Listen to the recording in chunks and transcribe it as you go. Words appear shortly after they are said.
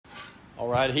All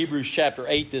right, Hebrews chapter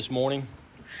 8 this morning.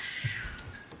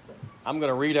 I'm going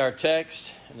to read our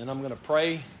text, and then I'm going to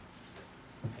pray.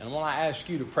 And I want to ask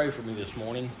you to pray for me this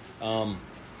morning. I'm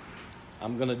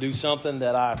going to do something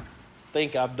that I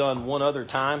think I've done one other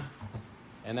time,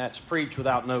 and that's preach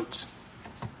without notes.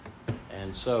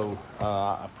 And so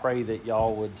I pray that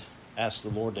y'all would ask the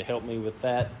Lord to help me with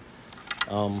that.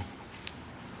 We'll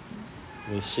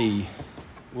see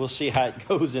how it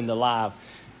goes in the live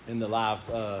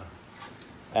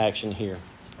action here.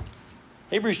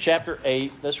 Hebrews chapter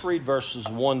 8, let's read verses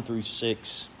 1 through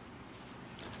 6.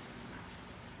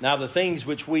 Now the things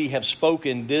which we have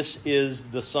spoken, this is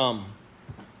the sum.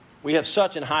 We have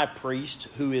such an high priest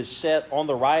who is set on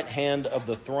the right hand of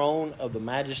the throne of the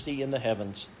majesty in the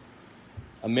heavens,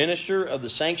 a minister of the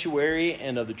sanctuary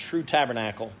and of the true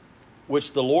tabernacle,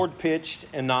 which the Lord pitched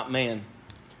and not man.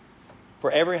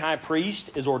 For every high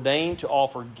priest is ordained to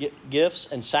offer gifts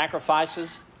and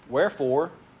sacrifices,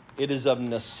 wherefore it is of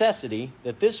necessity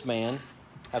that this man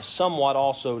have somewhat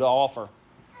also to offer.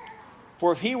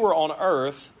 For if he were on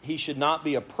earth, he should not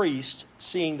be a priest,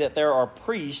 seeing that there are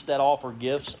priests that offer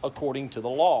gifts according to the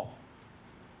law,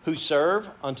 who serve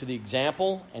unto the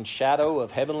example and shadow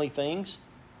of heavenly things,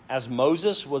 as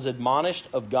Moses was admonished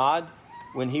of God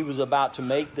when he was about to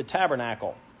make the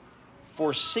tabernacle.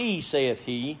 For see, saith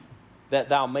he, that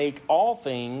thou make all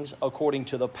things according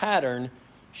to the pattern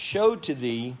showed to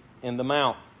thee in the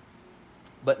mount.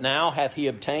 But now hath he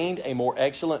obtained a more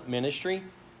excellent ministry,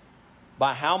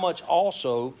 by how much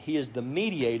also he is the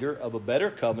mediator of a better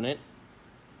covenant,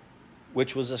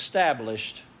 which was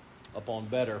established upon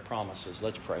better promises.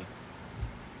 Let's pray.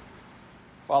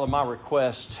 Father, my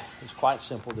request is quite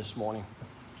simple this morning.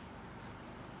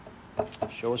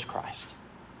 Show us Christ.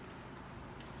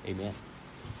 Amen.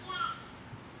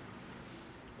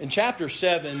 In chapter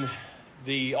 7,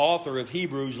 the author of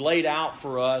Hebrews laid out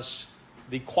for us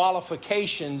the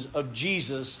qualifications of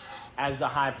Jesus as the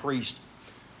high priest.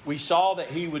 We saw that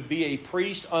he would be a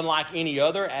priest unlike any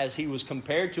other, as he was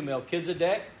compared to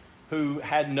Melchizedek, who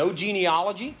had no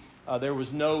genealogy. There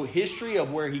was no history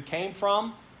of where he came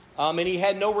from, and he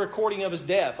had no recording of his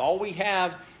death. All we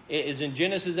have is in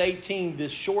Genesis 18,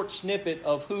 this short snippet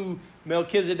of who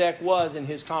Melchizedek was in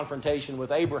his confrontation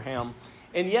with Abraham.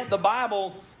 And yet the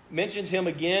Bible mentions him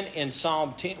again in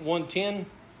Psalm 110,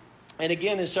 and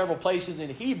again in several places in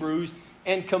Hebrews,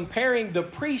 and comparing the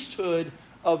priesthood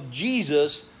of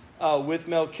Jesus with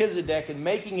Melchizedek and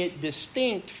making it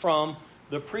distinct from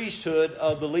the priesthood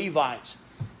of the Levites.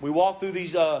 We walked through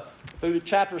these through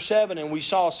chapter 7, and we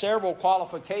saw several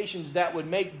qualifications that would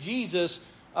make Jesus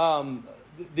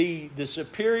the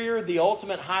superior, the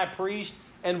ultimate high priest,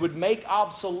 and would make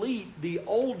obsolete the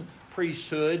old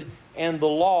priesthood and the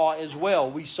law as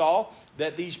well. We saw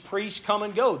that these priests come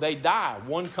and go. They die.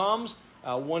 One comes,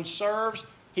 one serves,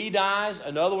 he dies.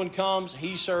 Another one comes,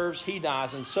 he serves, he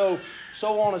dies. And so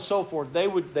on and so forth. They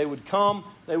would come,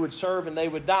 they would serve, and they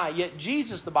would die. Yet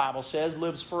Jesus, the Bible says,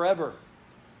 lives forever.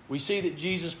 We see that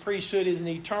Jesus' priesthood is an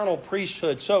eternal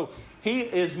priesthood. So he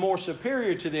is more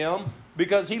superior to them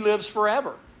because he lives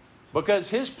forever. Because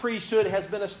his priesthood has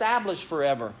been established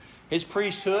forever. His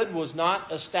priesthood was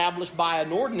not established by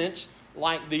an ordinance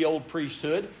like the old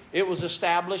priesthood. It was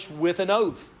established with an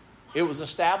oath. It was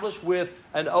established with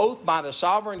an oath by the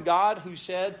sovereign God, who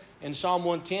said in Psalm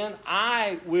 110,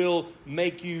 I will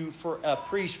make you for a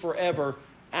priest forever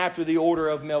after the order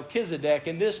of Melchizedek.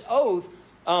 And this oath,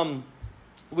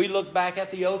 we look back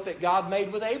at the oath that God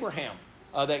made with Abraham.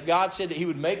 That God said that he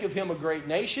would make of him a great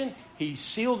nation. He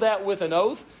sealed that with an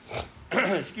oath.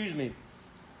 Excuse me.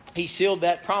 He sealed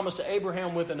that promise to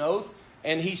Abraham with an oath,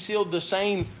 and he sealed the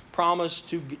same promise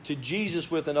to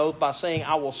Jesus with an oath by saying,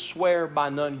 I will swear by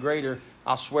none greater,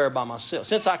 I'll swear by myself.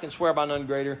 Since I can swear by none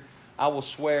greater, I will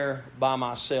swear by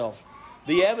myself.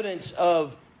 The evidence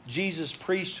of Jesus'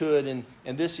 priesthood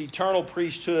and this eternal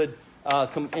priesthood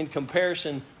in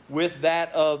comparison with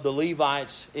that of the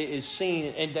Levites is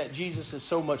seen, and that Jesus is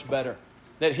so much better,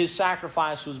 that his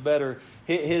sacrifice was better.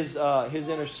 His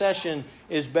intercession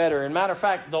is better. And matter of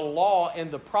fact, the law and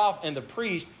the prophet and the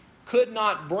priest could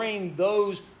not bring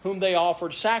those whom they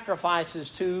offered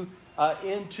sacrifices to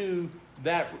into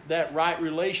that right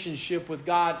relationship with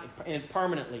God and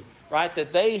permanently. Right?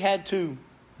 That they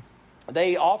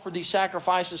offered these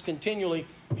sacrifices continually,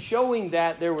 showing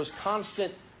that there was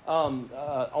constant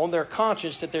on their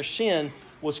conscience, that their sin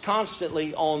was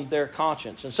constantly on their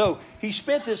conscience. And so he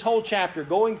spent this whole chapter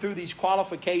going through these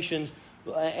qualifications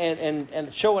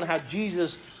and showing how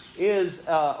Jesus is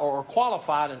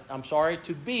qualified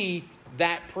to be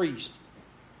that priest.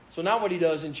 So now what he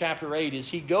does in chapter 8 is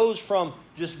he goes from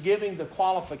just giving the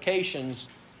qualifications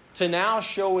to now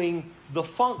showing the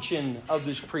function of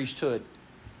this priesthood.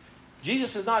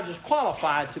 Jesus is not just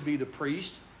qualified to be the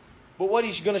priest, but what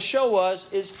he's going to show us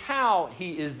is how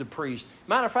he is the priest.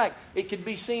 Matter of fact, it could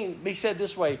be said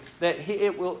this way, that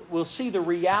we'll see the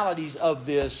realities of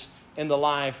this in the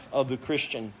life of the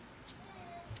Christian.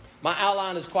 My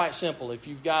outline is quite simple. If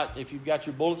you've got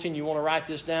your bulletin, you want to write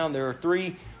this down, there are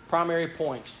 3 primary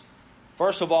points.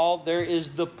 First of all, there is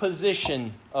the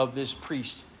position of this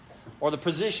priest, or the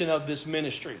position of this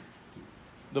ministry.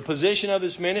 The position of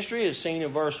this ministry is seen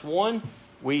in verse 1.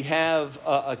 We have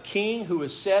a king who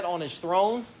is set on his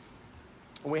throne,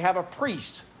 and we have a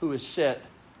priest who is set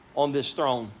on this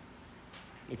throne.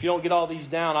 If you don't get all these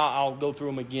down, I'll go through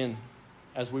them again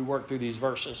as we work through these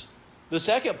verses. The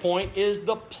second point is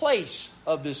the place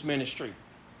of this ministry.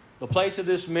 The place of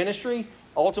this ministry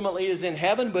ultimately is in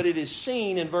heaven, but it is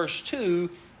seen in verse 2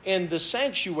 in the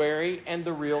sanctuary and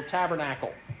the real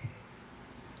tabernacle.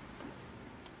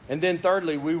 And then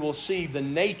thirdly, we will see the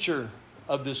nature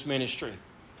of this ministry.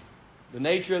 The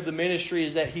nature of the ministry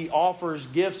is that he offers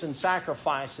gifts and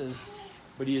sacrifices,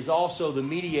 but he is also the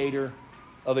mediator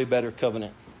of a better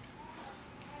covenant.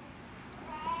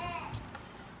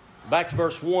 Back to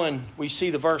verse 1, we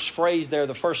see the verse phrase there,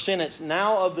 the first sentence.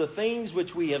 Now of the things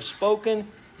which we have spoken,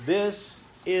 this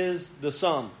is the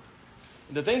sum.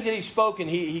 The things that he's spoken,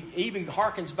 he even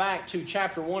harkens back to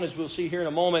chapter 1, as we'll see here in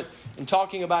a moment, in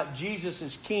talking about Jesus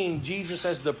as king, Jesus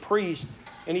as the priest.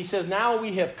 And he says, now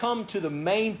we have come to the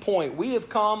main point. We have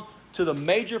come to the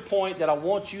major point that I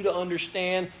want you to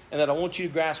understand and that I want you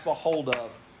to grasp a hold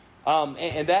of.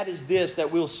 And that is this,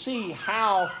 that we'll see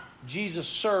how Jesus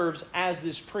serves as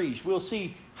this priest. We'll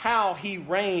see how he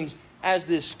reigns as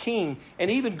this king. And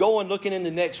even looking in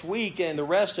the next week and the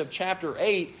rest of chapter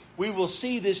 8, we will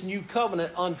see this new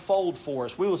covenant unfold for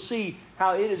us. We will see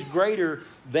how it is greater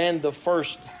than the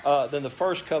first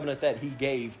covenant that he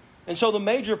gave. And so the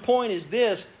major point is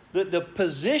this, that the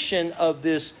position of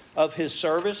his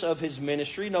service, of his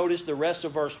ministry. Notice the rest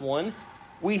of verse 1.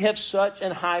 We have such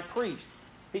an high priest.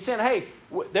 He said, hey,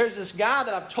 there's this guy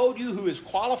that I've told you who is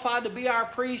qualified to be our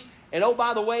priest. And oh,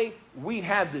 by the way, we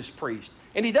have this priest.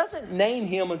 And he doesn't name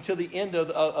him until the end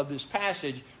of this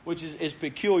passage, which is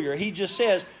peculiar. He just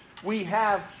says, we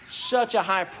have such a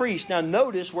high priest. Now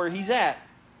notice where he's at.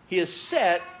 He is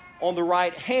set on the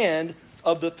right hand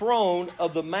of the throne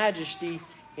of the majesty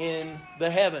in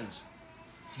the heavens.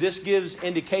 This gives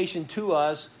indication to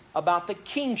us about the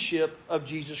kingship of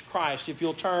Jesus Christ. If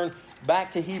you'll turn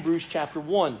back to Hebrews chapter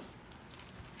 1.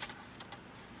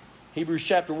 Hebrews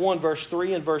chapter 1, verse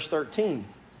 3 and verse 13.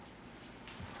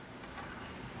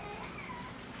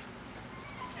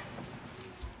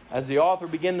 As the author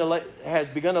has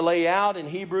begun to lay out in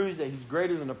Hebrews that he's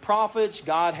greater than the prophets,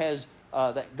 God has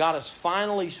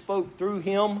finally spoke through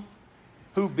him,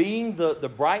 who being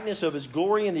the brightness of his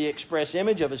glory and the express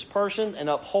image of his person, and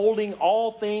upholding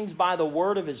all things by the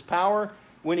word of his power,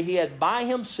 when he had by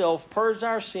himself purged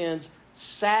our sins,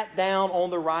 sat down on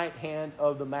the right hand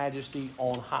of the majesty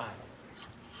on high.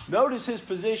 Notice his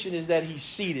position is that he's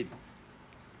seated.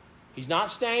 He's not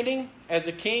standing as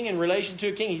a king in relation to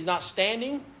a king. He's not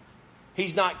standing.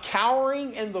 He's not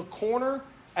cowering in the corner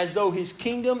as though his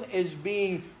kingdom is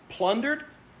being plundered.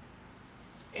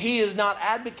 He has not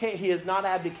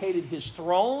abdicated his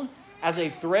throne as a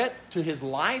threat to his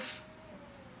life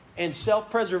and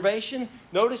self-preservation.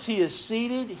 Notice he is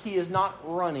seated. He is not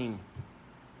running.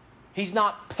 He's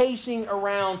not pacing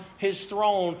around his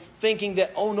throne thinking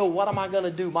that, oh no, what am I going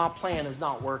to do? My plan is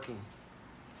not working.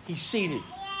 He's seated.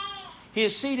 He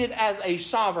is seated as a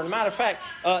sovereign. Matter of fact,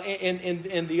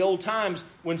 in the old times,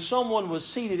 when someone was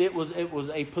seated, it was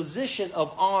a position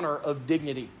of honor, of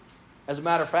dignity. As a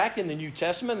matter of fact, in the New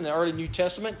Testament, in the early New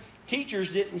Testament,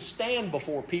 teachers didn't stand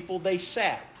before people, they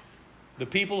sat. The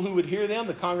people who would hear them,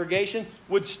 the congregation,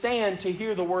 would stand to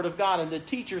hear the word of God. And the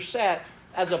teacher sat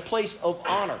as a place of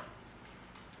honor,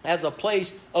 as a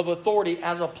place of authority,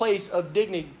 as a place of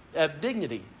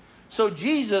dignity. So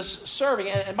Jesus serving,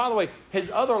 and by the way,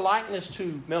 his other likeness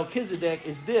to Melchizedek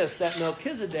is this, that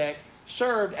Melchizedek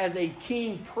served as a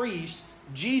king priest.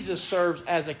 Jesus serves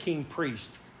as a king priest.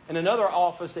 And another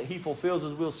office that he fulfills,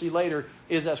 as we'll see later,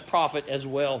 is as prophet as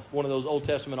well, one of those Old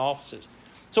Testament offices.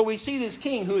 So we see this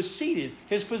king who is seated.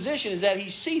 His position is that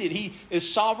he's seated. He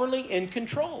is sovereignly in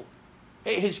control.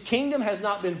 His kingdom has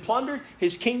not been plundered.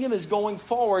 His kingdom is going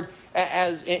forward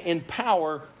as in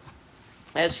power,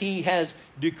 as he has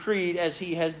decreed, as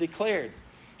he has declared.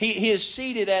 He is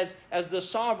seated as the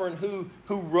sovereign who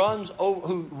rules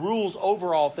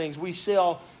over all things. We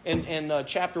saw in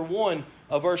chapter 1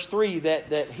 of verse 3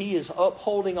 that he is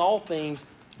upholding all things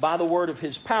by the word of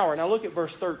his power. Now look at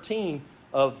verse 13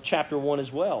 of chapter 1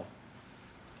 as well.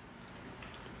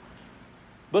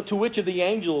 But to which of the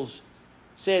angels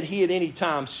said he at any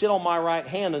time, sit on my right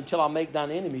hand until I make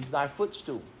thine enemies thy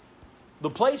footstool? The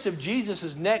place of Jesus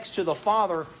is next to the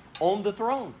Father on the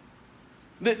throne.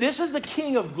 This is the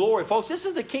King of glory, folks. This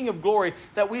is the King of glory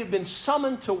that we have been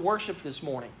summoned to worship this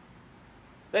morning.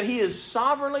 That he is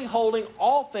sovereignly holding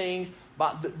all things,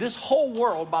 by this whole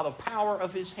world, by the power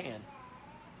of his hand.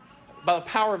 By the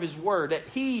power of his word. That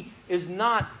he is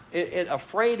not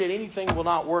afraid that anything will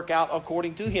not work out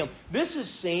according to him. This is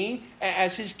seen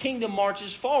as his kingdom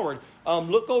marches forward.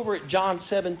 Look over at John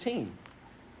 17.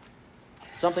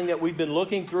 Something that we've been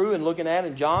looking through and looking at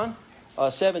in John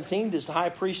 17, this high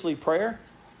priestly prayer.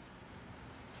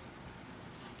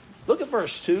 Look at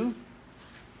verse 2.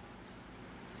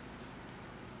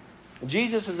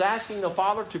 Jesus is asking the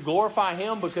Father to glorify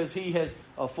him because he has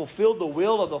fulfilled the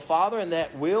will of the Father, and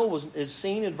that will is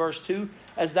seen in verse 2.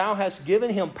 As thou hast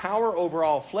given him power over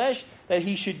all flesh, that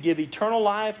he should give eternal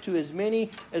life to as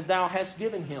many as thou hast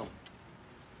given him.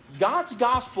 God's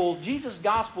gospel, Jesus'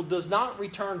 gospel, does not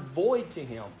return void to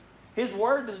him. His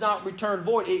word does not return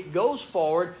void. It goes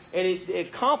forward and it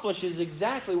accomplishes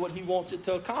exactly what he wants it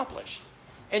to accomplish.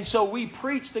 And so we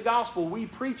preach the gospel, we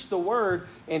preach the word,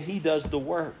 and he does the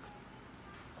work.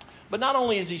 But not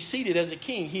only is he seated as a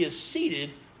king, he is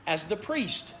seated as the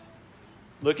priest.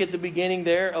 Look at the beginning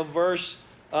there of verse,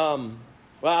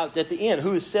 at the end,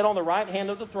 who is set on the right hand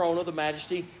of the throne of the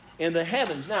majesty in the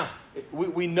heavens. Now,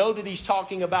 we know that he's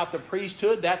talking about the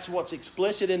priesthood. That's what's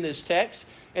explicit in this text.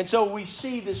 And so we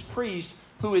see this priest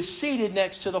who is seated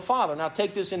next to the Father. Now,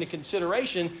 take this into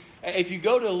consideration. If you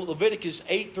go to Leviticus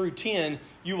 8 through 10,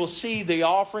 you will see the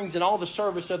offerings and all the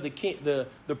service of the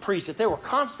priest, that they were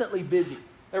constantly busy.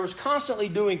 They was constantly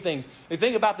doing things. You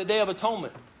think about the Day of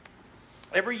Atonement.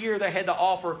 Every year they had to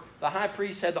offer, the high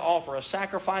priest had to offer a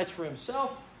sacrifice for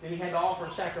himself, and he had to offer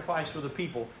a sacrifice for the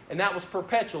people. And that was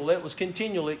perpetual. It was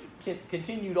continued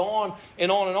on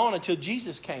and on and on until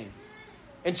Jesus came.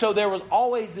 And so there was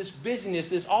always this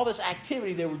busyness, all this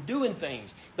activity. They were doing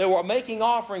things. They were making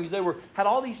offerings. They had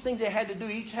all these things they had to do.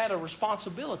 Each had a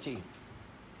responsibility.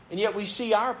 And yet we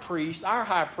see our priest, our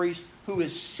high priest, who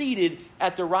is seated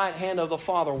at the right hand of the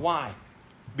Father. Why?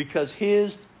 Because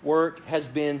his work has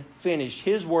been finished.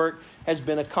 His work has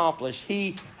been accomplished.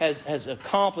 He has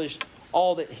accomplished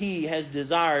all that he has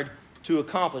desired to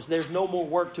accomplish. There's no more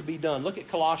work to be done. Look at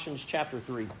Colossians chapter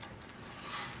 3.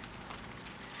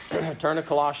 Turn to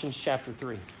Colossians chapter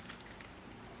 3.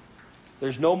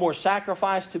 There's no more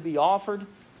sacrifice to be offered.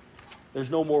 There's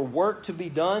no more work to be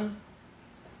done.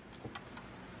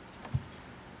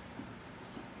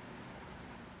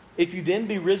 If you then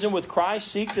be risen with Christ,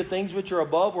 seek the things which are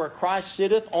above, where Christ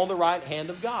sitteth on the right hand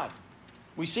of God.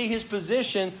 We see his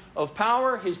position of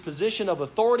power, his position of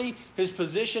authority, his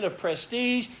position of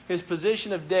prestige, his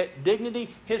position of dignity,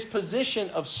 his position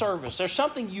of service. There's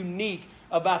something unique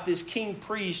about this king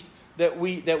priest that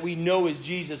we know as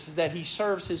Jesus, is that he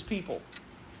serves his people.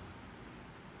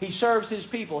 He serves his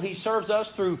people. He serves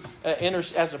us through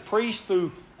as a priest,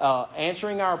 through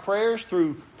answering our prayers,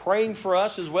 through praying for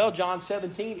us as well. John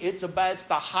 17, it's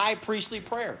the high priestly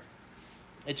prayer.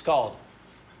 It's called.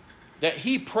 That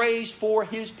he prays for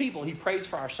his people. He prays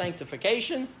for our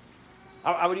sanctification.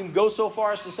 I would even go so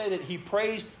far as to say that he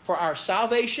prays for our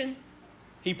salvation.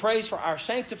 He prays for our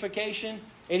sanctification.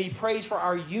 And he prays for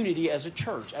our unity as a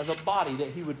church, as a body, that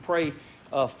he would pray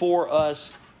for us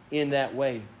in that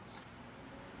way.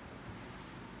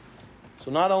 So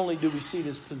not only do we see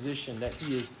this position that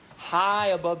he is high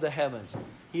above the heavens,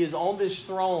 he is on this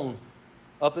throne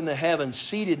up in the heavens,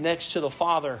 seated next to the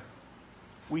Father.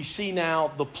 We see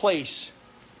now the place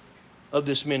of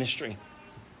this ministry.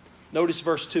 Notice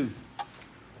verse 2.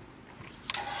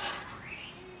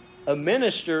 A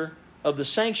minister of the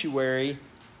sanctuary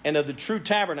and of the true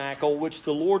tabernacle, which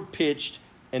the Lord pitched,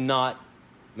 and not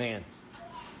man.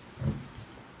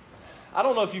 I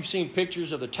don't know if you've seen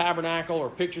pictures of the tabernacle or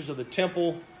pictures of the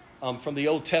temple from the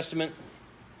Old Testament.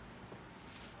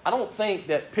 I don't think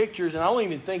that pictures, and I don't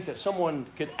even think that someone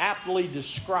could aptly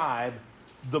describe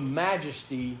the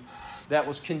majesty that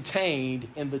was contained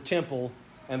in the temple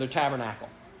and the tabernacle.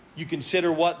 You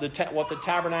consider what the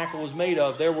tabernacle was made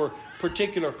of. There were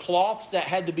particular cloths that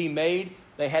had to be made.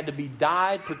 They had to be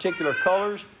dyed particular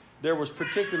colors. There was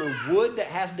particular wood that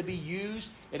has to be used.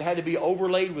 It had to be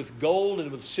overlaid with gold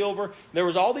and with silver. There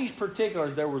was all these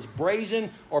particulars. There was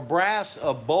brazen or brass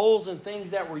bowls and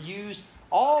things that were used.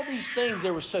 All these things,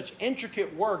 there was such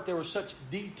intricate work. There was such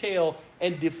detail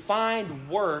and defined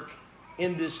work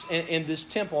in this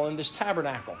temple, in this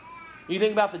tabernacle. You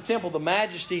think about the temple, the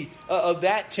majesty of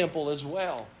that temple as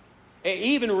well.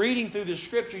 Even reading through the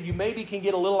Scripture, you maybe can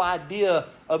get a little idea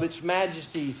of its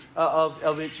majesty,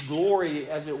 of its glory,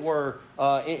 as it were,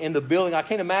 in the building. I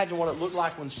can't imagine what it looked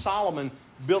like when Solomon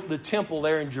built the temple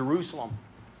there in Jerusalem.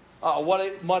 What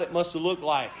it must have looked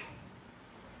like.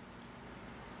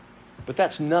 But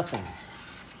that's nothing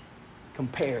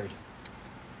compared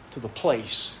to the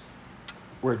place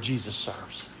where Jesus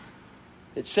serves.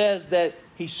 It says that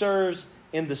He serves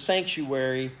in the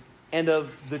sanctuary and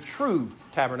of the true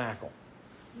tabernacle.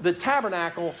 The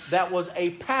tabernacle that was a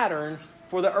pattern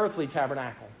for the earthly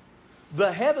tabernacle.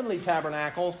 The heavenly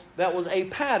tabernacle that was a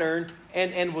pattern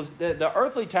and was the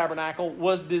earthly tabernacle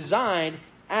was designed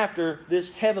after this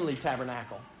heavenly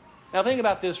tabernacle. Now think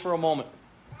about this for a moment.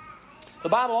 The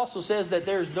Bible also says that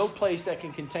there is no place that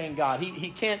can contain God.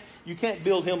 You can't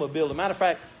build Him a building. Matter of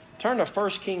fact, turn to 1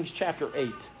 Kings chapter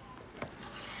 8.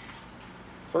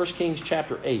 1 Kings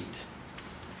chapter 8.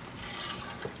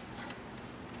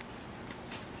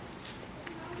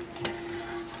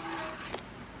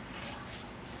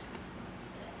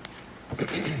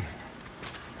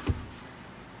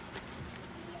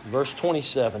 Verse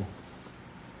 27.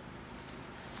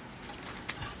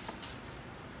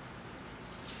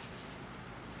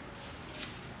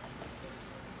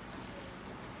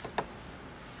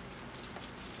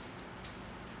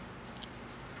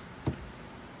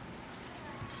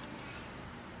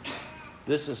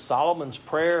 This is Solomon's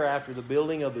prayer after the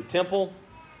building of the temple.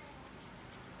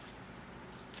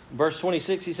 Verse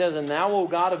 26, he says, "And now, O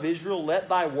God of Israel, let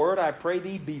thy word, I pray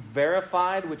thee, be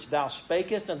verified, which thou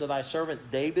spakest unto thy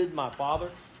servant David, my father."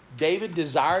 David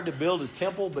desired to build a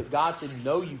temple, but God said,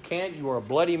 "No, you can't. You are a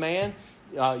bloody man.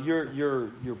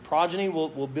 Your progeny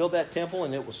will build that temple,"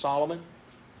 and it was Solomon.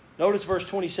 Notice verse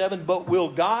 27, "But will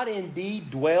God indeed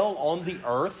dwell on the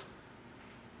earth?"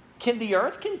 Can the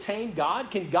earth contain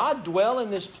God? Can God dwell in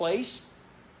this place?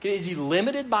 Is He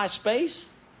limited by space?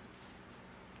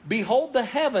 "Behold the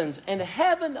heavens, and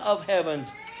heaven of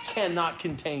heavens cannot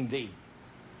contain thee.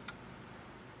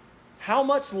 How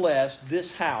much less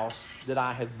this house that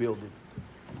I have builded."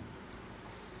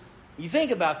 You think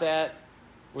about that,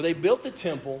 where they built the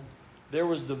temple, there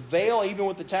was the veil, even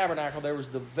with the tabernacle, there was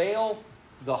the veil,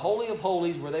 the Holy of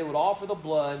Holies, where they would offer the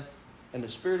blood, and the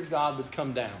Spirit of God would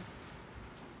come down.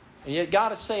 And yet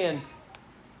God is saying,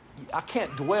 I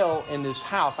can't dwell in this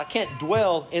house. I can't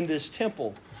dwell in this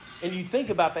temple. And you think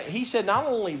about that. He said not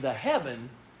only the heaven,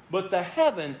 but the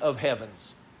heaven of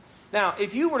heavens. Now,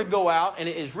 if you were to go out, and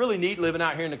it is really neat living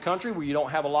out here in the country where you don't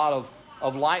have a lot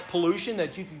of light pollution,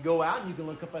 that you can go out and you can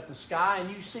look up at the sky and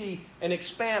you see an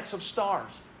expanse of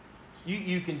stars.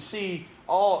 You can see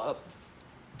all,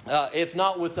 if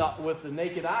not with the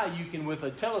naked eye, you can with a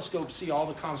telescope see all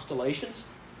the constellations.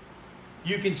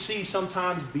 You can see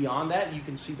sometimes beyond that. You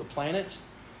can see the planets.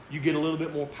 You get a little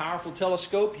bit more powerful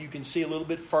telescope. You can see a little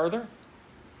bit further.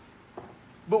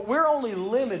 But we're only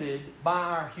limited by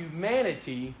our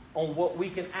humanity on what we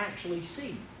can actually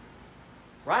see.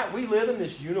 Right? We live in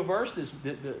this universe.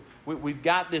 We've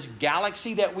got this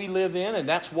galaxy that we live in, and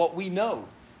that's what we know.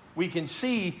 We can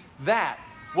see that.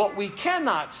 What we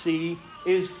cannot see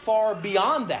is far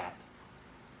beyond that.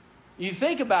 You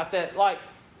think about that, like,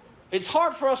 it's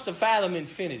hard for us to fathom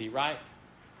infinity, right?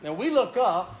 Now, we look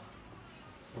up,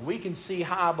 and we can see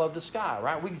high above the sky,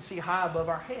 right? We can see high above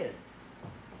our head.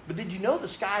 But did you know the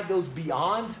sky goes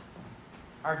beyond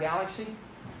our galaxy?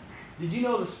 Did you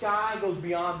know the sky goes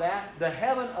beyond that? The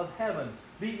heaven of heavens,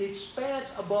 the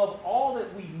expanse above all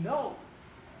that we know.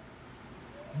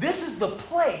 This is the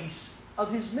place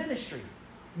of His ministry.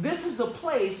 This is the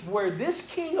place where this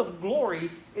King of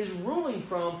glory is ruling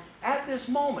from at this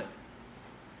moment.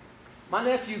 My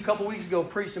nephew a couple weeks ago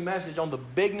preached a message on the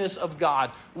bigness of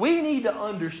God. We need to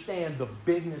understand the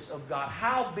bigness of God,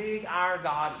 how big our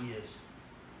God is.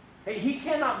 Hey, He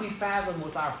cannot be fathomed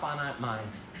with our finite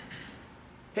minds.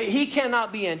 Hey, He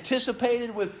cannot be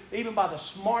anticipated with even by the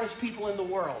smartest people in the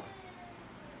world.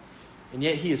 And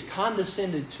yet He has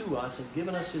condescended to us and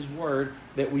given us His word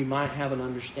that we might have an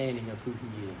understanding of who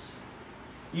He is.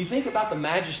 You think about the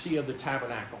majesty of the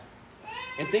tabernacle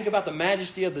and think about the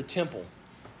majesty of the temple.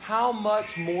 How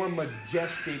much more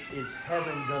majestic is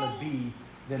heaven going to be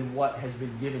than what has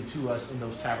been given to us in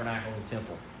those tabernacle and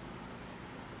temple?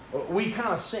 We kind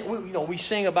of sing, we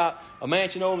sing about a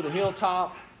mansion over the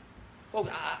hilltop.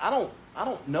 Folks, I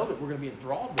don't know that we're going to be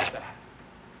enthralled with that.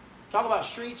 Talk about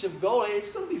streets of gold.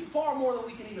 It's going to be far more than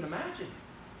we can even imagine.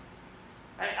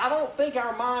 I don't think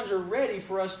our minds are ready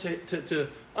for us to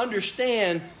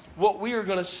understand what we are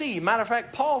going to see. Matter of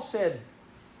fact, Paul said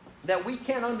that we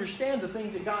can't understand the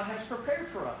things that God has prepared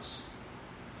for us.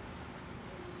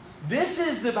 This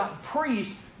is the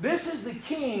priest This is the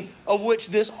king of which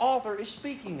this author is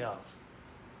speaking of.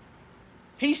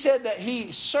 He said that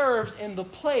he serves in the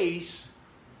place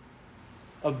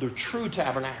of the true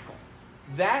tabernacle,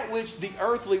 that which the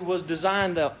earthly was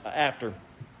designed after.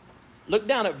 Look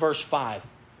down at verse 5.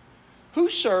 Who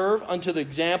serve unto the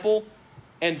example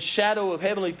and shadow of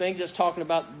heavenly things. That's talking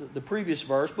about the previous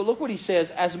verse. But look what he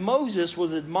says. As Moses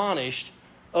was admonished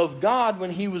of God when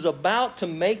he was about to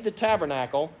make the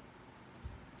tabernacle,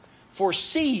 for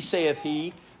see, saith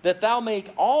he, that thou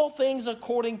make all things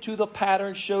according to the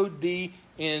pattern showed thee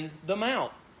in the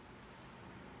mount.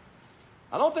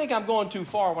 I don't think I'm going too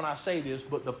far when I say this,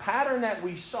 but the pattern that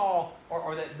we saw,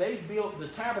 or that they built the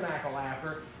tabernacle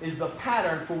after, is the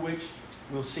pattern for which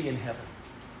we'll see in heaven.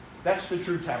 That's the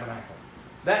true tabernacle.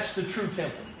 That's the true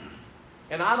temple.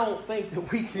 And I don't think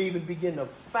that we can even begin to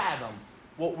fathom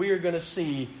what we are going to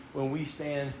see when we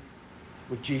stand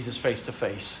with Jesus face to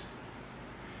face.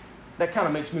 That kind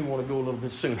of makes me want to go a little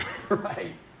bit sooner,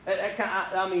 right?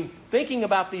 I mean, thinking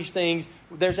about these things,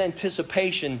 there's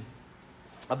anticipation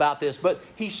about this. But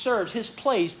he serves, his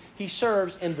place, he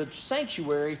serves in the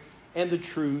sanctuary and the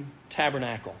true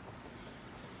tabernacle.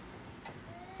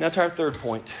 Now to our third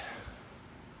point.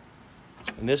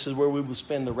 And this is where we will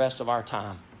spend the rest of our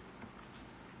time.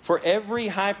 For every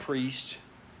high priest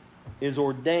is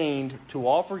ordained to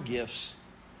offer gifts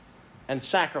and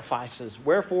sacrifices.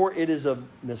 Wherefore it is of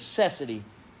necessity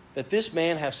that this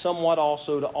man have somewhat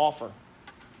also to offer.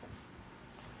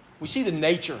 We see the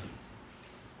nature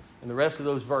in the rest of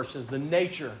those verses, the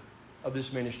nature of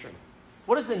this ministry.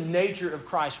 What is the nature of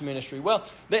Christ's ministry? Well,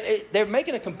 they're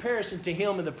making a comparison to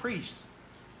him and the priests.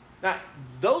 Now,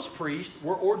 those priests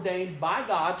were ordained by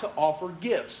God to offer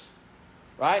gifts,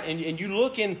 right? And you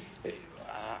look in,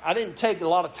 I didn't take a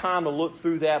lot of time to look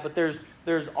through that, but there's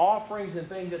offerings and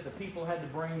things that the people had to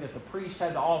bring, that the priests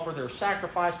had to offer. There were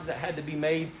sacrifices that had to be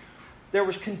made. There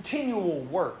was continual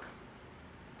work.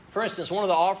 For instance, one of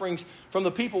the offerings from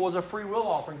the people was a free will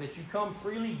offering, that you come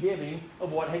freely giving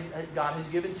of what God has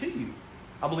given to you.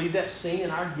 I believe that's seen in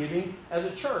our giving as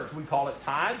a church. We call it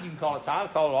tithe. You can call it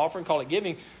tithe, call it offering, call it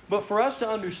giving. But for us to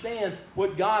understand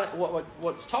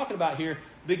what's talking about here,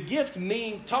 the gift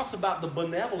talks about the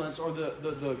benevolence or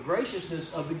the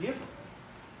graciousness of the giver.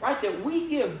 Right? That we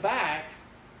give back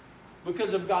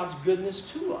because of God's goodness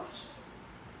to us.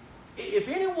 If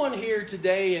anyone here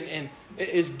today and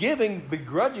is giving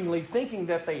begrudgingly, thinking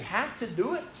that they have to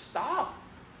do it, stop.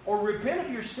 Or repent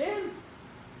of your sin.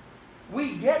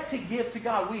 We get to give to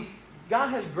God. God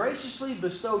has graciously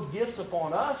bestowed gifts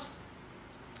upon us.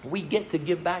 We get to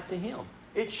give back to Him.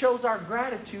 It shows our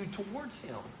gratitude towards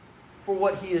Him for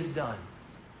what He has done.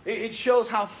 It shows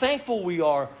how thankful we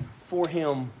are for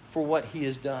Him for what He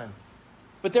has done.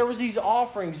 But there was these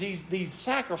offerings, these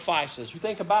sacrifices. You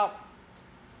think about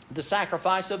the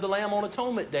sacrifice of the Lamb on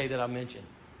Atonement Day that I mentioned.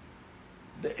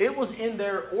 It was in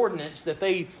their ordinance that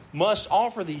they must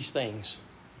offer these things.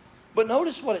 But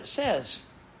notice what it says.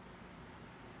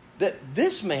 That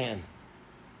this man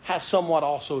has somewhat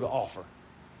also to offer.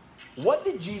 What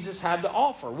did Jesus have to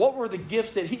offer? What were the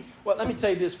gifts that he... Well, let me tell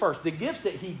you this first. The gifts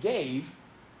that he gave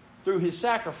through his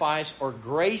sacrifice are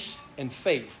grace and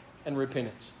faith and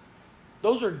repentance.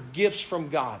 Those are gifts from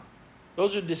God.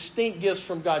 Those are distinct gifts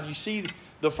from God. You see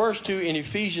the first two in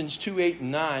Ephesians 2:8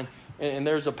 and 9. And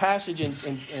there's a passage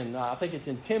in I think it's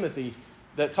in Timothy,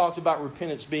 that talks about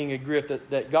repentance being a gift,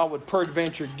 that God would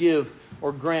peradventure give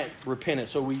or grant repentance.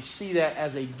 So we see that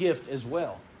as a gift as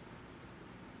well.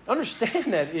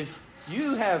 Understand that if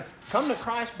you have come to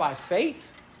Christ by faith,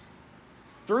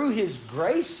 through His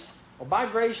grace, or by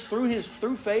grace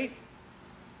through faith,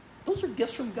 those are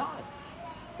gifts from God.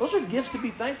 Those are gifts to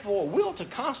be thankful for. We ought to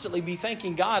constantly be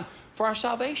thanking God for our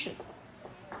salvation.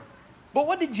 But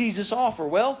what did Jesus offer?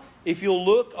 Well, if you'll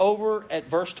look over at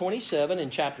verse 27 in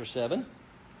chapter 7,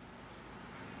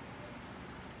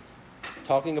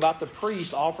 talking about the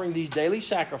priest offering these daily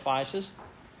sacrifices,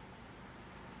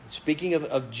 speaking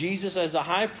of Jesus as a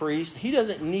high priest, He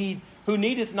doesn't need, who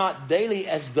needeth not daily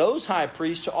as those high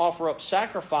priests to offer up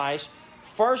sacrifice,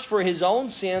 first for His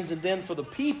own sins and then for the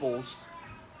people's.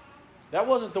 That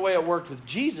wasn't the way it worked with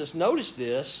Jesus. Notice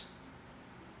this.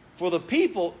 For the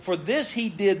people, for this He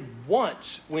did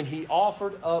once when He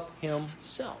offered up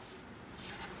Himself.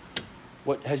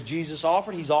 What has Jesus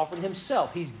offered? He's offered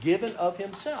Himself. He's given of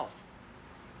Himself.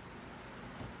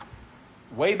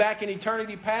 Way back in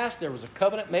eternity past, there was a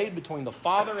covenant made between the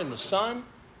Father and the Son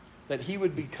that He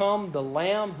would become the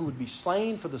Lamb who would be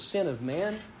slain for the sin of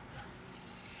men.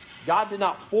 God did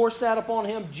not force that upon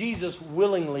Him. Jesus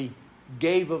willingly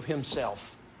gave of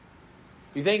Himself.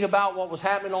 You think about what was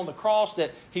happening on the cross,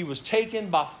 that He was taken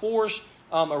by force,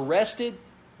 arrested,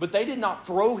 But they did not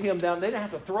throw him down. They didn't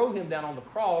have to throw him down on the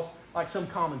cross like some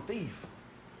common thief.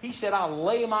 He said, I'll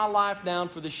lay my life down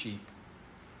for the sheep.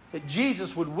 That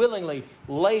Jesus would willingly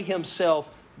lay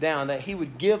himself down, that he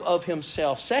would give of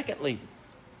himself. Secondly,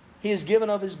 he has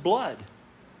given of his blood.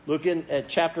 Look at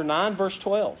chapter 9, verse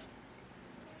 12.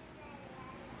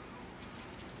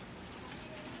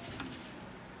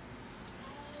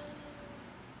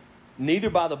 Neither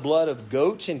by the blood of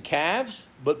goats and calves,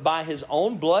 but by his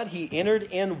own blood he entered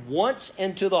in once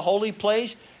into the holy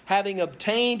place, having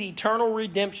obtained eternal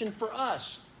redemption for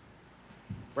us.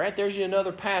 Right, there's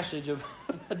another passage of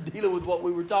dealing with what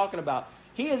we were talking about.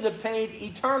 He has obtained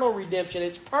eternal redemption.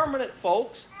 It's permanent,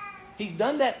 folks. He's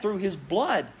done that through his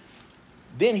blood.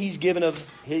 Then he's given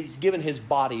his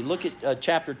body. Look at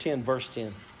chapter 10, verse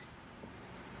 10.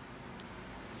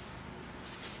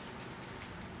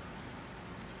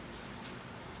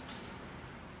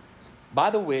 By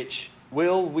the which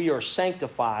will we are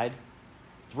sanctified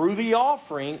through the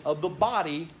offering of the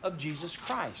body of Jesus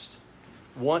Christ,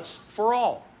 once for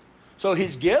all. So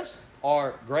his gifts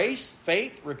are grace,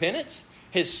 faith, repentance,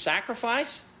 his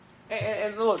sacrifice.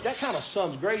 And look, that kind of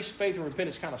sums, grace, faith, and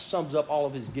repentance kind of sums up all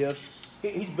of his gifts.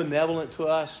 He's benevolent to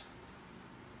us.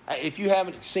 If you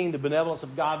haven't seen the benevolence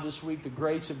of God this week, the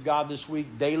grace of God this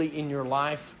week daily in your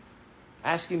life,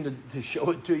 ask him to show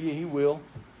it to you. He will.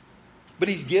 But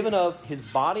he's given of his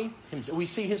body. We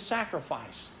see his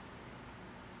sacrifice.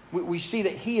 We see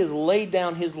that he has laid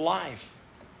down his life.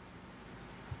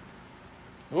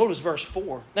 Notice verse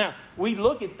 4. Now, we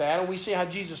look at that and we see how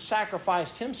Jesus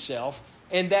sacrificed himself,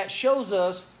 and that shows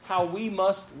us how we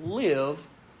must live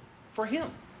for him.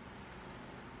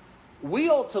 We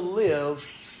ought to live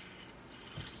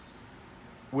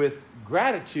with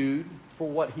gratitude for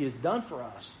what he has done for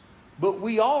us. But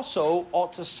we also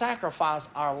ought to sacrifice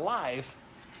our life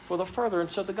for the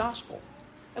furtherance of the gospel.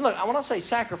 And look, when I say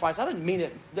sacrifice, I didn't mean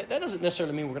it. That doesn't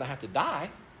necessarily mean we're going to have to die.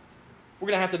 We're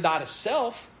going to have to die to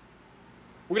self.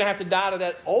 We're going to have to die to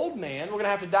that old man. We're going to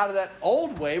have to die to that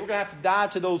old way. We're going to have to die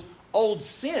to those old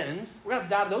sins. We're going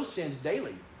to have to die to those sins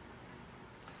daily.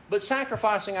 But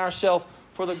sacrificing ourselves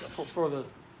for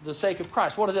the sake of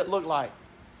Christ. What does it look like?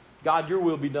 God, your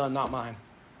will be done, not mine.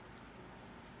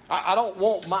 I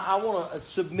want to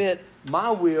submit my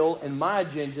will and my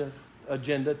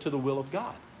agenda to the will of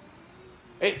God.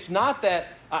 It's not that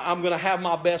I'm going to have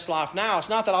my best life now. It's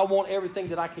not that I want everything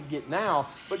that I can get now.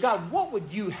 But God, what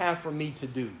would you have for me to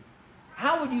do?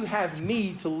 How would you have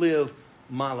me to live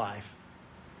my life?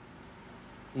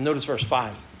 Notice verse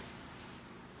 5.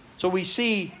 So we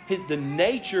see the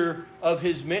nature of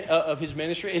his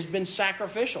ministry has been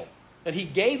sacrificial. That he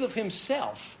gave of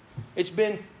himself. It's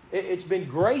been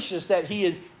gracious that he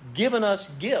has given us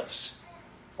gifts.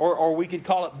 Or we could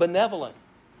call it benevolent.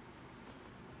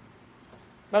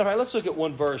 Matter of fact, let's look at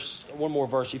one more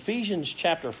verse. Ephesians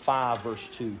chapter 5, verse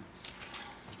 2.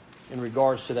 In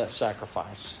regards to that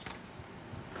sacrifice.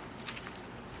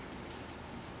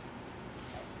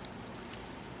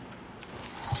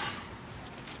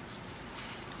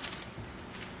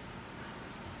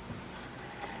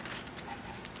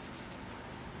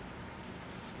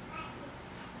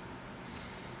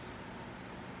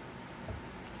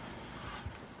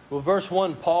 Well, verse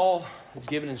 1, Paul is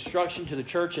giving instruction to the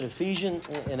church in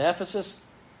Ephesus,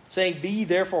 saying, "Be ye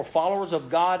therefore followers of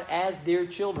God as dear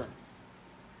children."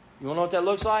 You want to know what that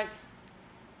looks like?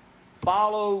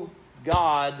 Follow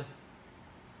God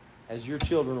as your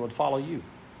children would follow you.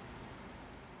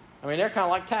 I mean, they're kind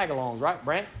of like tag-alongs, right,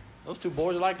 Brent? Those two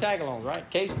boys are like tag-alongs, right?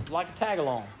 Case like a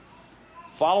tag-along.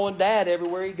 Following Dad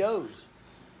everywhere he goes.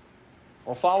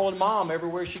 Or following Mom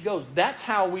everywhere she goes. That's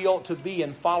how we ought to be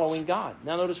in following God.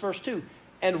 Now notice verse 2.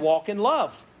 And walk in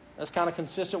love. That's kind of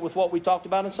consistent with what we talked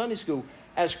about in Sunday school.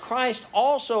 As Christ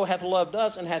also hath loved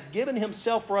us and hath given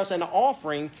himself for us an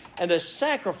offering and a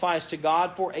sacrifice to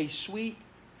God for a sweet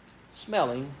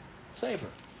smelling savor.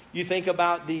 You think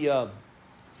about the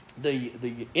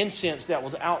incense that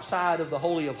was outside of the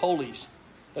Holy of Holies.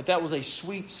 That was a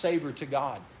sweet savor to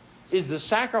God. Is the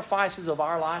sacrifices of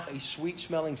our life a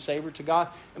sweet-smelling savor to God?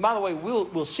 And by the way,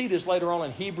 we'll see this later on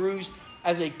in Hebrews.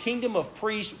 As a kingdom of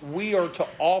priests, we are to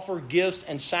offer gifts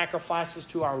and sacrifices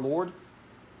to our Lord.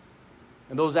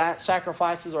 And those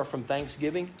sacrifices are from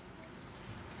thanksgiving.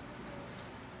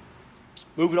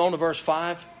 Moving on to verse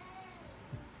 5.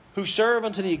 Who serve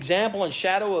unto the example and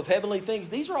shadow of heavenly things.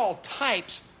 These are all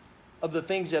types of the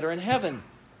things that are in heaven.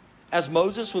 As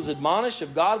Moses was admonished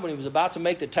of God when he was about to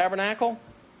make the tabernacle.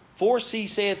 For see,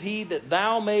 saith he, that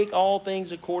thou make all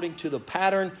things according to the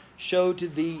pattern showed to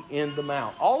thee in the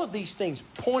mount. All of these things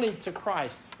pointed to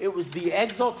Christ. It was the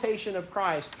exaltation of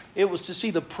Christ. It was to see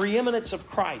the preeminence of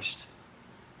Christ.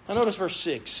 Now notice verse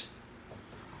 6.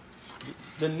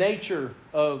 The nature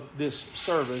of this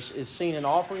service is seen in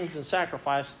offerings and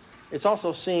sacrifice. It's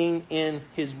also seen in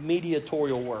his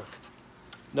mediatorial work.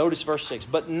 Notice verse 6.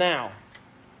 But now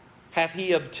hath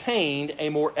he obtained a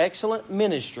more excellent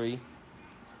ministry,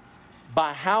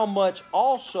 by how much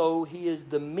also he is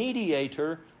the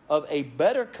mediator of a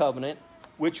better covenant,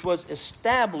 which was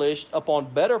established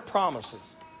upon better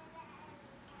promises.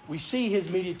 We see his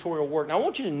mediatorial work. Now I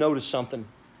want you to notice something.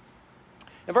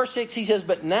 In verse 6 he says,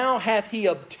 but now hath he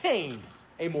obtained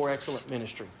a more excellent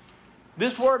ministry.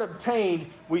 This word obtained,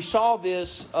 we saw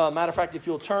this, matter of fact, if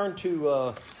you'll turn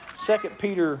to 2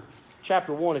 Peter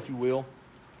chapter 1, if you will.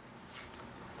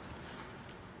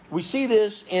 We see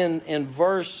this in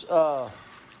verse 1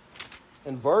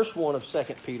 of 2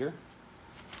 Peter.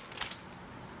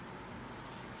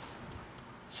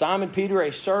 Simon Peter,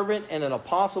 a servant and an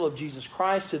apostle of Jesus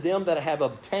Christ, to them that have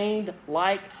obtained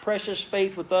like precious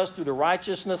faith with us through the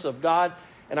righteousness of God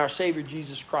and our Savior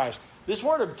Jesus Christ. This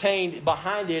word obtained,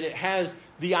 behind it, it has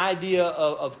the idea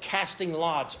of casting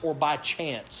lots or by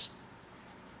chance.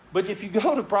 But if you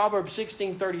go to Proverbs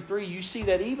 16:33, you see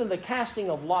that even the casting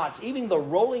of lots, even the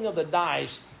rolling of the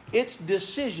dice, its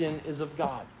decision is of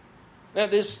God. Now,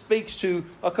 this speaks to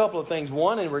a couple of things.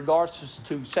 One, in regards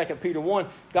to 2 Peter 1,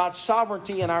 God's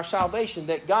sovereignty and our salvation,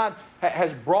 that God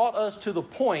has brought us to the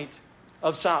point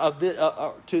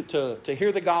to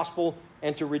hear the gospel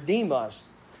and to redeem us.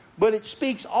 But it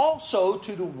speaks also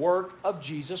to the work of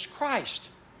Jesus Christ.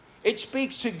 It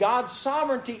speaks to God's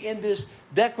sovereignty in this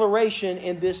declaration,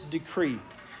 in this decree.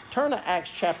 Turn to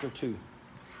Acts chapter 2.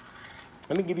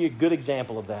 Let me give you a good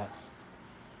example of that.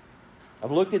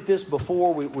 I've looked at this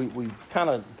before. We've kind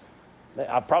of,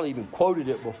 I've probably even quoted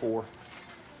it before.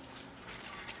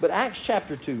 But Acts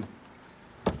chapter 2.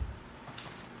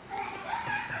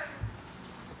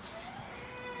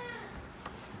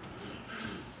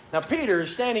 Now Peter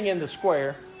is standing in the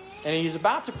square, and he's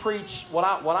about to preach what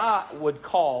I would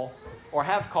call, or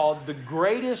have called, the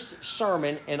greatest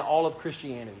sermon in all of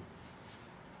Christianity.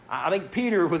 I think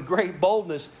Peter, with great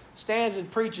boldness, stands and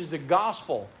preaches the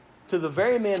gospel to the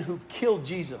very men who killed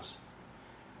Jesus.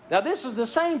 Now this is the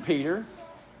same Peter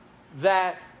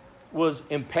that was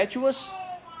impetuous,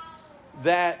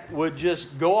 that would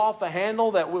just go off the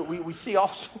handle, that we see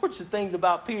all sorts of things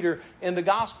about Peter in the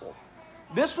gospel.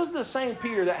 This was the same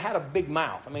Peter that had a big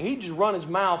mouth. I mean, he'd just run his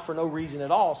mouth for no reason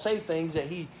at all, say things that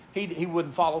he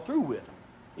wouldn't follow through with.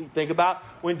 You think about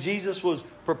when Jesus was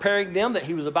preparing them, that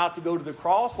he was about to go to the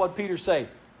cross. What did Peter say?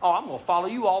 Oh, I'm going to follow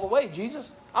you all the way,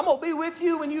 Jesus. I'm going to be with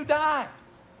you when you die.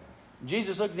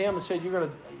 Jesus looked at him and said, "You're going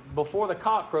to, before the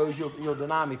cock crows, you'll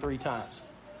deny me 3 times."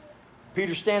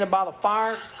 Peter standing by the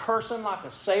fire, cursing like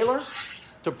a sailor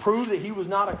to prove that he was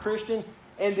not a Christian.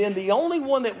 And then the only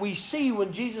one that we see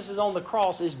when Jesus is on the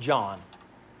cross is John.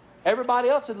 Everybody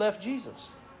else had left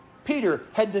Jesus. Peter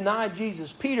had denied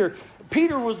Jesus. Peter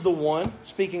was the one,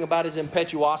 speaking about his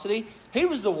impetuosity, he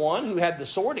was the one who had the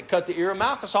sword that cut the ear of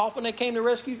Malchus off when they came to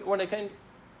arrest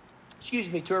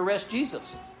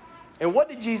Jesus. And what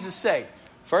did Jesus say?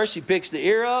 First, he picks the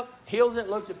ear up, heals it,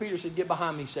 looks at Peter, and said, "Get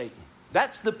behind me, Satan."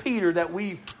 That's the Peter that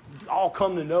we all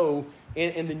come to know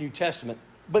in the New Testament.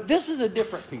 But this is a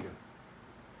different Peter.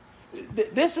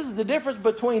 This is the difference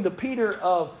between the Peter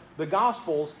of the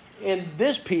Gospels and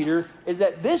this Peter, is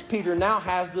that this Peter now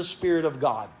has the Spirit of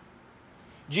God.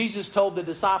 Jesus told the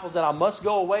disciples that I must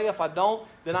go away. If I don't,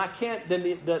 then I can't.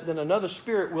 Then another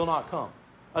Spirit will not come.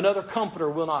 Another Comforter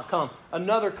will not come.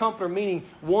 Another Comforter meaning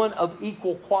one of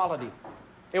equal quality.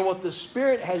 And what the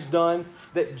Spirit has done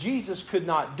that Jesus could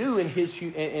not do in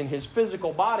his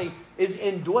physical body is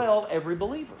indwell every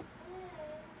believer.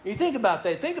 You think about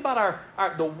that. Think about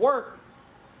the work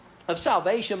of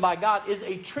salvation by God is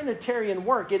a Trinitarian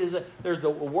work. There's the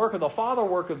work of the Father,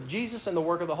 work of Jesus, and the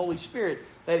work of the Holy Spirit,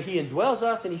 that He indwells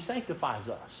us and He sanctifies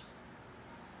us.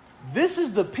 This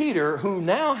is the Peter who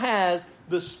now has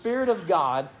the Spirit of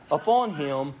God upon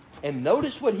him. And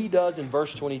notice what he does in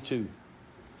verse 22.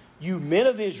 "You men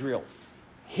of Israel,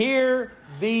 hear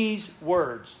these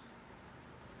words.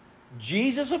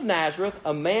 Jesus of Nazareth,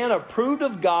 a man approved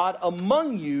of God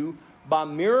among you by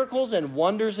miracles and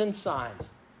wonders and signs."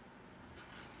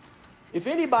 If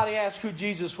anybody asked who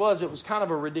Jesus was, it was kind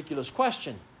of a ridiculous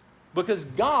question, because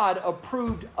God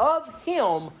approved of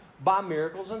him by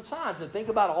miracles and signs. And think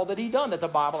about all that he done that the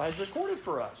Bible has recorded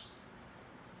for us.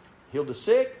 Healed the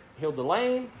sick, healed the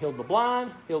lame, healed the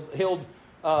blind,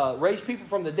 raised people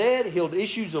from the dead, healed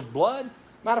issues of blood.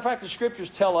 Matter of fact, the Scriptures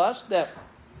tell us that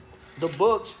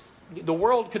the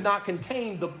world could not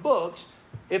contain the books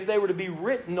if they were to be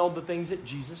written on the things that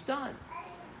Jesus done.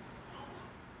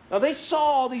 Now they saw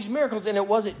all these miracles, and it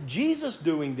wasn't Jesus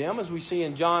doing them, as we see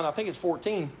in John, I think it's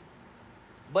 14,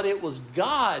 but it was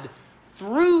God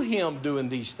through him doing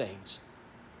these things.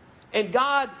 And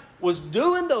God was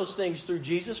doing those things through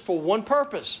Jesus for one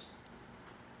purpose: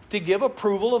 to give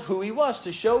approval of who he was,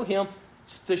 to show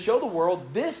the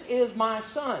world, this is my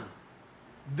son.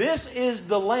 This is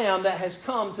the lamb that has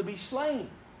come to be slain.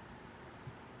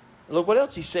 Look what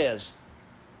else he says.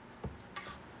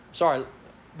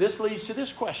 This leads to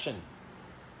this question.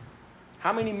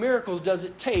 How many miracles does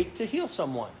it take to heal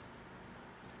someone?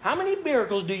 How many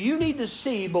miracles do you need to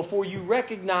see before you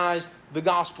recognize the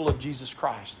gospel of Jesus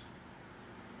Christ?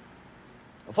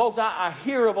 Well, folks, I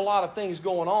hear of a lot of things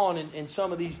going on in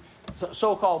some of these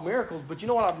so-called miracles, but you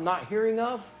know what I'm not hearing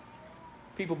of?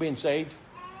 People being saved.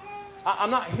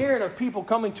 I'm not hearing of people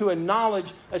coming to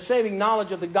a saving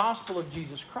knowledge of the gospel of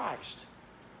Jesus Christ.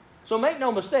 So make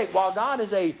no mistake, while God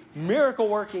is a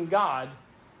miracle-working God,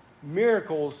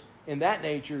 miracles in that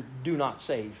nature do not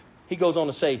save. He goes on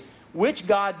to say, which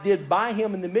God did by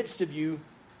him in the midst of you,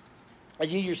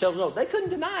 as ye yourselves know. They couldn't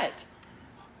deny it.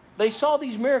 They saw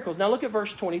these miracles. Now look at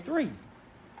verse 23.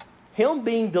 Him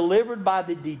being delivered by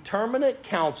the determinate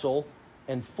counsel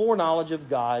and foreknowledge of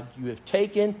God, you have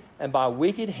taken and by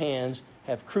wicked hands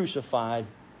have crucified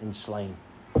and slain.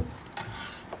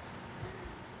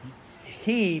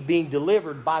 He being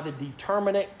delivered by the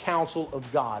determinate counsel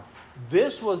of God.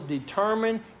 This was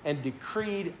determined and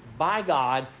decreed by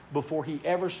God before he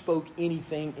ever spoke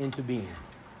anything into being.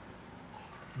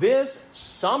 This,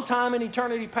 sometime in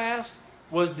eternity past,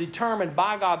 was determined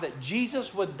by God that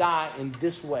Jesus would die in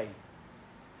this way.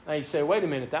 Now you say, wait a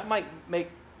minute, that might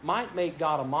make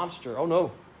God a monster. Oh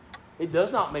no, it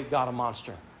does not make God a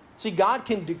monster. See, God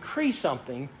can decree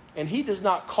something, and he does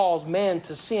not cause man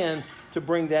to sin to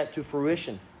bring that to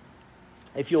fruition.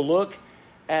 If you'll look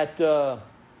at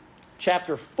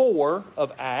chapter 4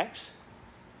 of Acts,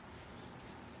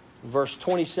 verse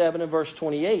 27 and verse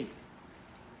 28.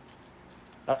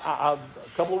 A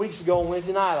couple of weeks ago on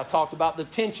Wednesday night, I talked about the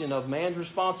tension of man's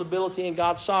responsibility and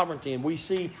God's sovereignty, and we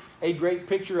see a great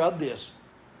picture of this.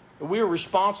 We are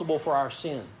responsible for our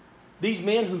sin. These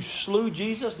men who slew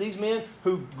Jesus, these men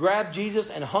who grabbed Jesus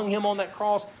and hung him on that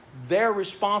cross, they're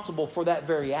responsible for that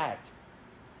very act.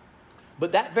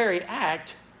 But that very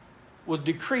act was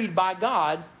decreed by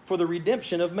God for the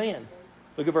redemption of man.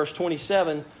 Look at verse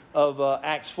 27 of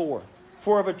Acts 4.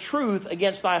 For of a truth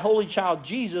against thy holy child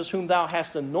Jesus, whom thou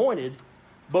hast anointed,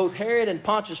 both Herod and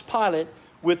Pontius Pilate,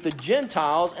 with the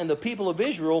Gentiles and the people of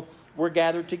Israel, were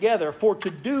gathered together, for to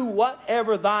do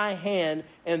whatever thy hand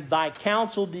and thy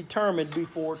counsel determined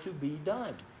before to be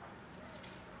done.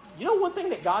 You know, one thing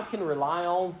that God can rely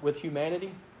on with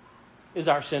humanity is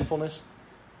our sinfulness.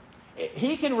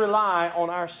 He can rely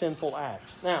on our sinful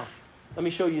acts. Now, let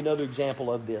me show you another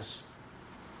example of this.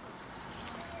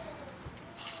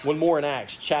 One more in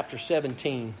Acts, chapter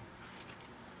 17.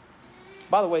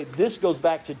 By the way, this goes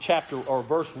back to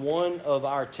verse 1 of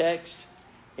our text,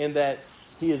 in that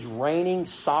he is reigning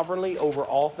sovereignly over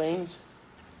all things.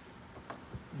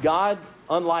 God,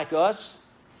 unlike us,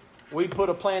 we put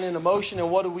a plan into motion,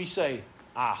 and what do we say?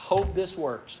 I hope this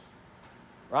works.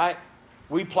 Right?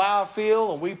 We plow a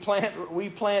field and we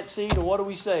plant seed, and what do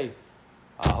we say?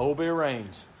 I hope it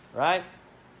rains. Right?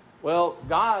 Well,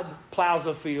 God plows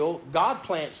the field, God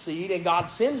plants seed, and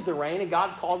God sends the rain, and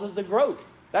God causes the growth.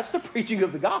 That's the preaching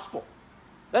of the gospel.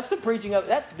 That's the preaching of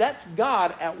that's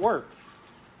God at work.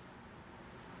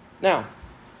 Now,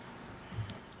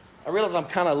 I realize I'm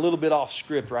kind of a little bit off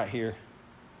script right here.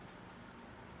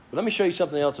 But let me show you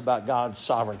something else about God's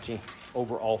sovereignty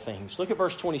over all things. Look at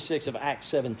verse 26 of Acts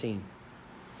 17.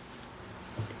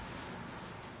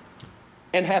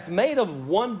 And hath made of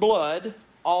one blood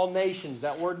all nations.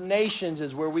 That word nations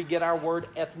is where we get our word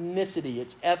ethnicity.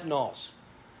 It's ethnos.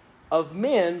 Of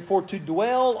men for to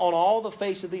dwell on all the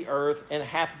face of the earth, and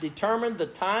hath determined the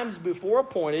times before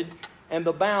appointed and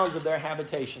the bounds of their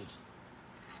habitations.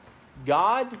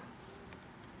 God,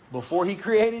 before he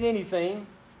created anything,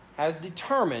 has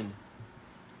determined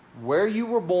where you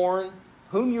were born,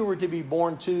 whom you were to be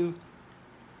born to,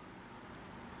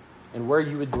 and where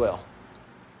you would dwell.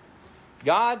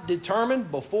 God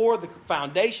determined before the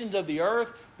foundations of the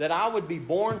earth that I would be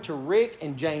born to Rick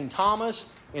and Jane Thomas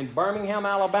in Birmingham,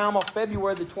 Alabama,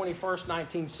 February the 21st,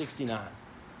 1969.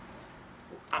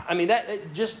 I mean,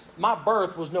 my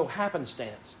birth was no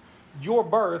happenstance. Your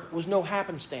birth was no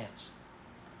happenstance.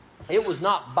 It was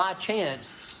not by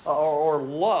chance or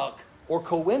luck or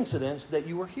coincidence that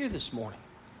you were here this morning.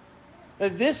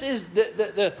 This is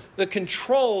the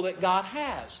control that God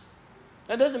has.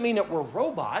 That doesn't mean that we're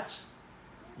robots.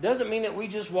 Doesn't mean that we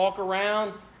just walk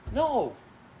around. No.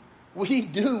 We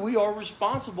do. We are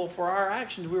responsible for our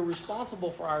actions. We're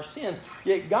responsible for our sin.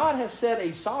 Yet God has set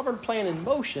a sovereign plan in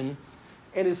motion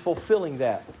and is fulfilling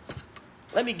that.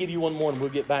 Let me give you one more and we'll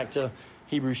get back to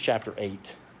Hebrews chapter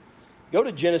 8. Go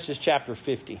to Genesis chapter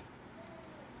 50.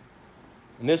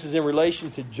 And this is in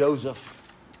relation to Joseph.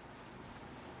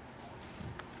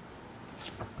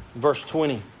 Verse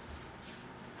 20.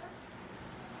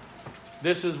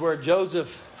 This is where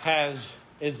Joseph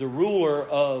is the ruler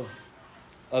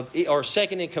or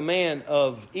second in command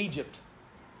of Egypt.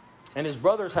 And his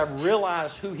brothers have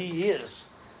realized who he is.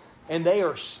 And they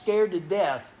are scared to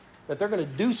death that they're going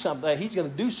to do something, that he's going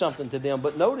to do something to them.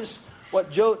 But notice what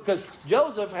because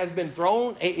Joseph has been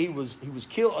thrown, he was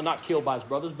killed, not killed by his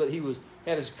brothers, but he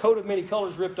had his coat of many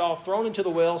colors ripped off, thrown into the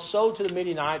well, sold to the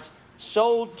Midianites,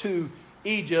 sold to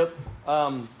Egypt,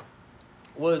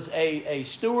 was a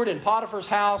steward in Potiphar's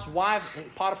house.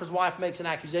 Potiphar's wife makes an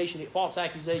accusation, a false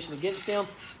accusation against him.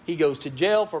 He goes to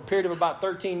jail for a period of about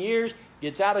 13 years,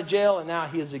 gets out of jail, and now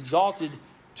he is exalted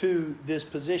to this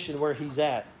position where he's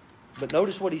at. But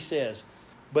notice what he says.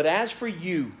 But as for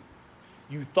you,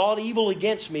 you thought evil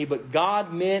against me, but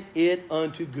God meant it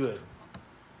unto good.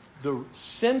 The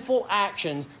sinful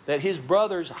actions that his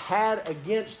brothers had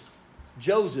against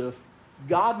Joseph,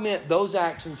 God meant those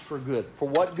actions for good. For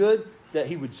what good? That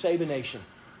he would save a nation.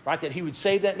 Right? That he would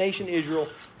save that nation Israel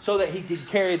so that he could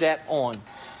carry that on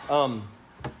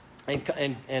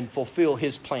and fulfill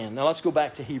his plan. Now let's go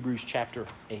back to Hebrews chapter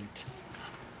 8.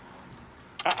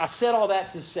 I said all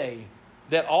that to say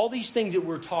that all these things that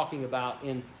we're talking about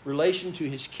in relation to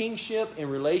his kingship, in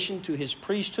relation to his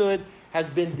priesthood, has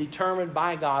been determined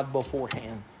by God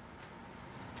beforehand.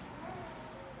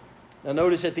 Now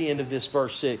notice at the end of this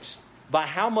verse 6, by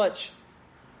how much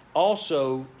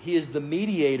also he is the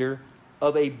mediator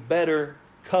of a better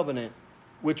covenant,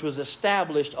 which was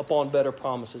established upon better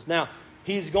promises. Now,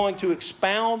 he's going to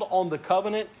expound on the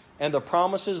covenant and the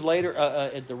promises later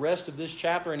at the rest of this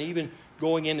chapter and even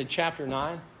going into chapter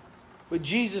 9. But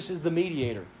Jesus is the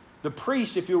mediator. The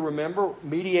priest, if you'll remember,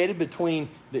 mediated between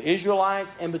the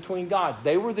Israelites and between God.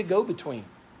 They were the go-between.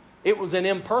 It was an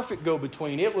imperfect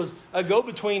go-between. It was a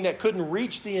go-between that couldn't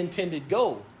reach the intended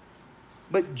goal.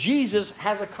 But Jesus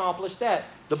has accomplished that.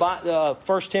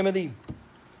 1 Timothy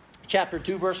chapter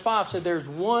 2, verse 5 said there's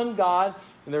one God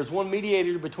and there's one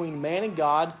mediator between man and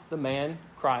God, the man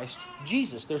Christ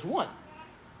Jesus. There's one.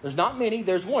 There's not many,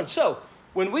 there's one. So,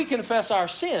 when we confess our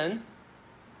sin,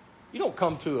 you don't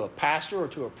come to a pastor or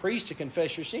to a priest to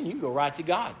confess your sin. You can go right to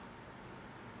God.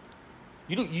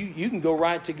 You can go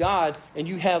right to God, and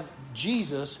you have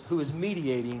Jesus who is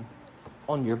mediating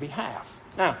on your behalf.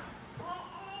 Now,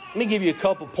 let me give you a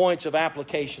couple points of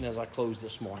application as I close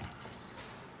this morning.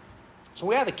 So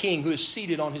we have a king who is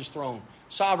seated on his throne,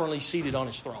 sovereignly seated on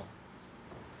his throne.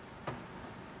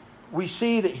 We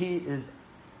see that he is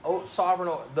sovereign.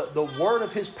 The word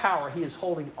of his power, he is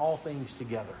holding all things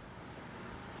together.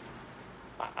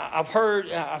 I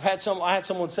had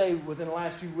someone say within the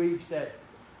last few weeks that,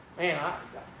 man,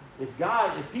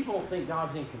 if people don't think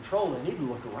God's in control, they need to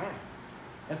look around.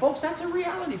 And folks, that's a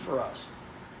reality for us.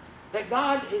 That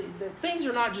that things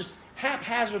are not just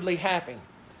haphazardly happening.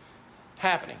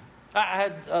 I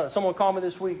had someone call me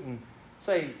this week and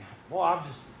say, well, I'm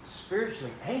just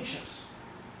spiritually anxious.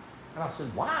 And I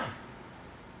said, why?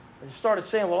 They started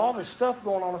saying, well, all this stuff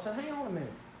going on. I said, hang on a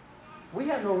minute. We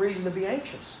have no reason to be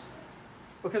anxious.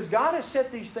 Because God has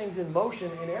set these things in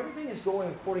motion and everything is going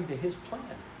according to his plan.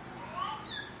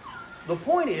 The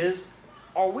point is,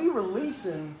 are we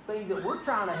releasing things that we're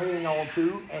trying to hang on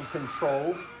to and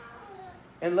control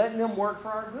and letting them work for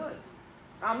our good?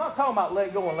 Now, I'm not talking about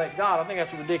let go and let God. I think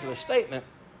that's a ridiculous statement.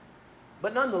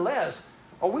 But nonetheless,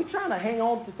 are we trying to hang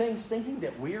on to things thinking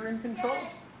that we're in control?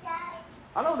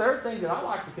 I know there are things that I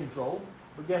like to control,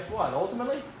 but guess what?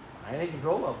 Ultimately, I ain't in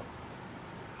control of them.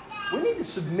 We need to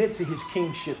submit to his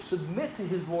kingship, submit to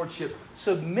his lordship,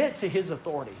 submit to his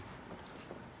authority.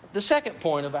 The second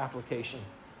point of application.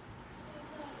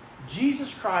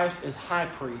 Jesus Christ as high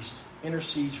priest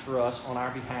intercedes for us on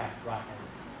our behalf right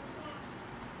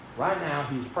now. Right now,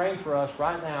 he's praying for us.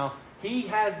 Right now, he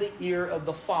has the ear of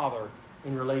the Father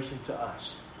in relation to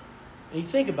us. And you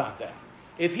think about that.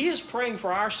 If he is praying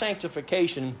for our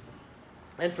sanctification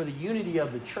and for the unity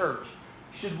of the church,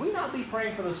 should we not be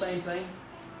praying for the same thing?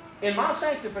 In my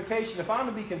sanctification, if I'm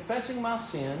to be confessing my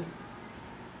sin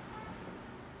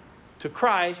to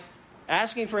Christ,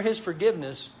 asking for his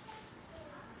forgiveness,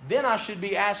 then I should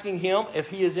be asking him, if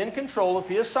he is in control, if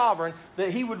he is sovereign,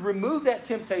 that he would remove that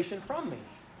temptation from me.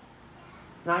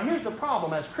 Now, here's the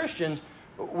problem. As Christians,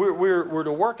 we're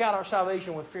to work out our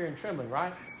salvation with fear and trembling,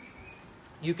 right?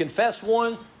 You confess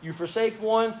one, you forsake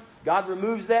one, God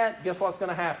removes that, guess what's going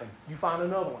to happen? You find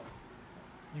another one.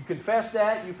 You confess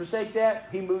that, you forsake that,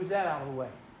 He moves that out of the way.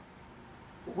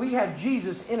 We have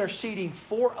Jesus interceding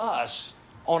for us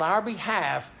on our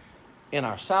behalf in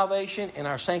our salvation, in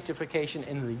our sanctification,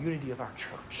 and in the unity of our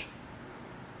church.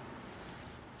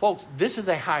 Folks, this is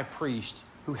a high priest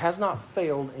who has not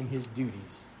failed in his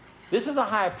duties. This is a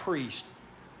high priest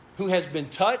who has been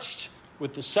touched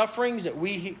with the sufferings that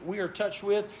we are touched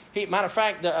with. Matter of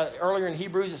fact, earlier in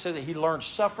Hebrews it says that he learned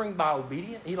suffering by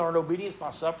obedience. He learned obedience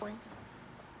by suffering.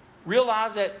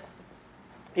 Realize that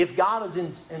if God is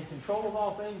in control of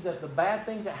all things, that the bad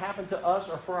things that happen to us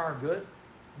are for our good.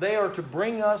 They are to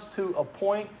bring us to a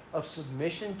point of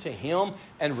submission to Him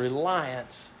and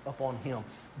reliance upon Him.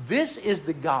 This is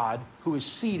the God who is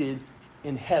seated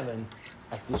in heaven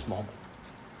at this moment.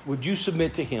 Would you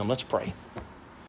submit to Him? Let's pray.